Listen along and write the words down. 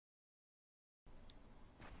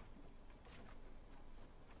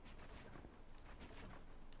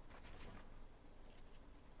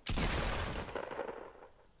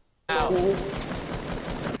fool.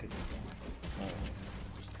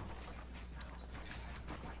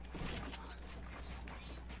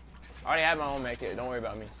 I already have my own med kit. Don't worry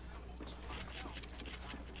about me.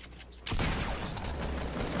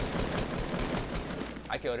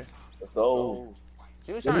 I killed her. Let's go.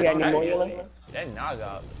 She was trying to any more yellow? That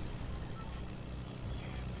Naga.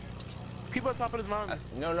 People on top of this mountain.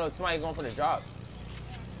 No, somebody going for the drop.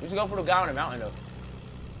 We should go for the guy on the mountain though.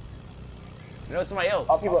 No, somebody else.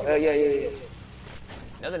 Oh, people. Yeah.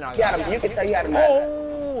 Another Naga. You got him. You can tell you had him.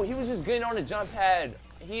 Oh, he was just getting on the jump pad.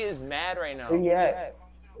 He is mad right now. Where he at?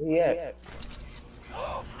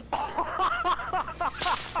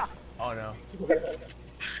 Oh no.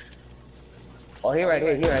 Oh, he right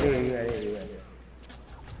here.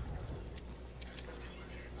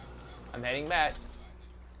 I'm heading back.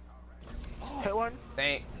 Hit one.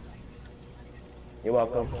 Thanks. You're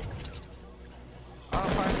welcome.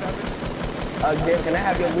 5-7. Jim, can I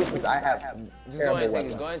have your loot? Cause I have. Just go ahead and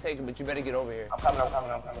take it. Go ahead and take it, but you better get over here. I'm coming.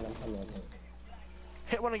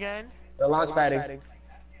 Hit one again. The launch padding.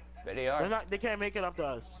 But they are. They can't make it up to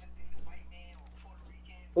us.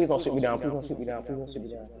 Please don't shoot me down.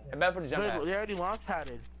 Head back for the jump pad. They already launch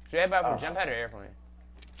padded. Should I head back for the jump pad or airplane?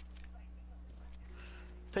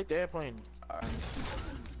 Take the airplane. Alright.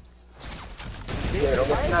 Yeah, don't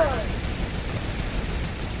get sniped.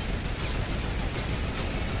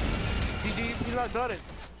 GG, he's not done it.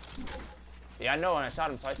 Yeah, I know, and I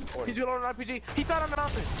shot him twice before. He's reloading an RPG. He died on the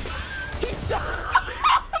mountain. He died.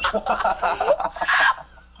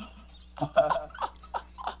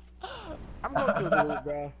 I'm going to the loot,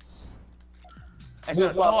 bro. I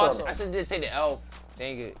should just take the L.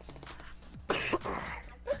 Dang it.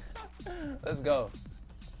 Let's go.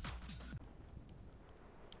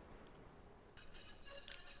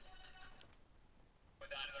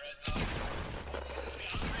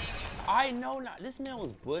 I know not. This man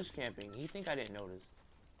was bush camping. He think I didn't notice.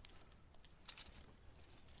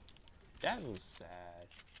 That was sad.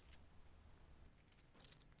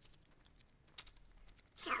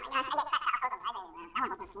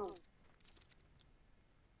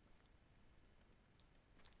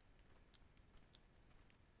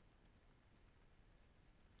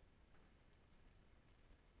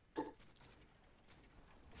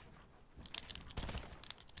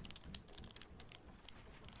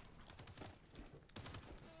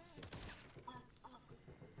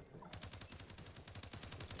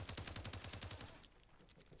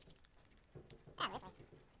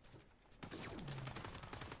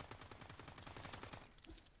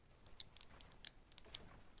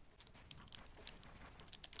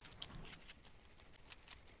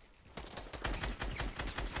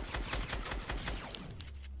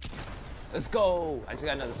 Let's go! I just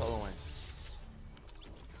got another solo one.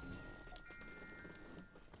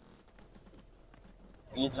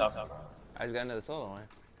 You talk. I just got another solo one.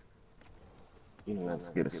 Let's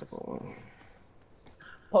get a solo one.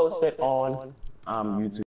 Post it on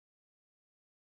YouTube.